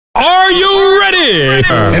Are you ready?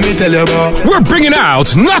 Let me tell you about. We're bringing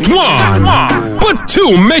out not one, but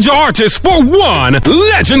two major artists for one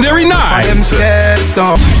legendary night.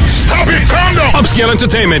 Stop it, calm down. Upscale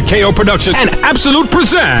Entertainment, KO Productions, and Absolute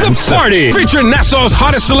presents The Party, featuring Nassau's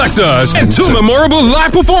hottest selectors and two memorable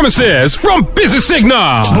live performances from Busy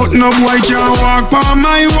Signal. But no boy can walk by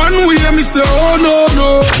my one way. Me say, oh no,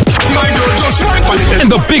 no. My girl just went on it.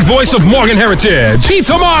 And the big voice of Morgan Heritage,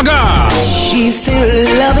 Peter Marga. She's still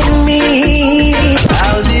loving me.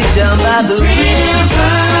 I'll be down by the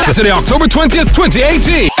river. Saturday, October 20th,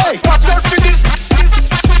 2018. Hey, watch out for this.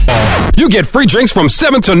 You get free drinks from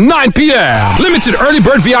 7 to 9 p.m. Limited early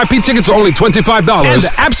bird VIP tickets are only $25. And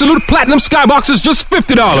the Absolute Platinum Skybox is just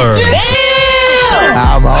 $50.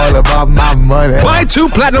 I'm all about my money. Buy 2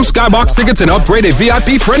 Platinum Skybox tickets and upgrade a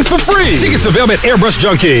VIP friend for free. Tickets available at Airbrush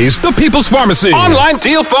Junkies, The People's Pharmacy, online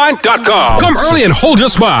dealfind.com. Come early and hold your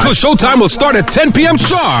spot, because showtime will start at 10 p.m.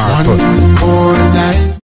 sharp.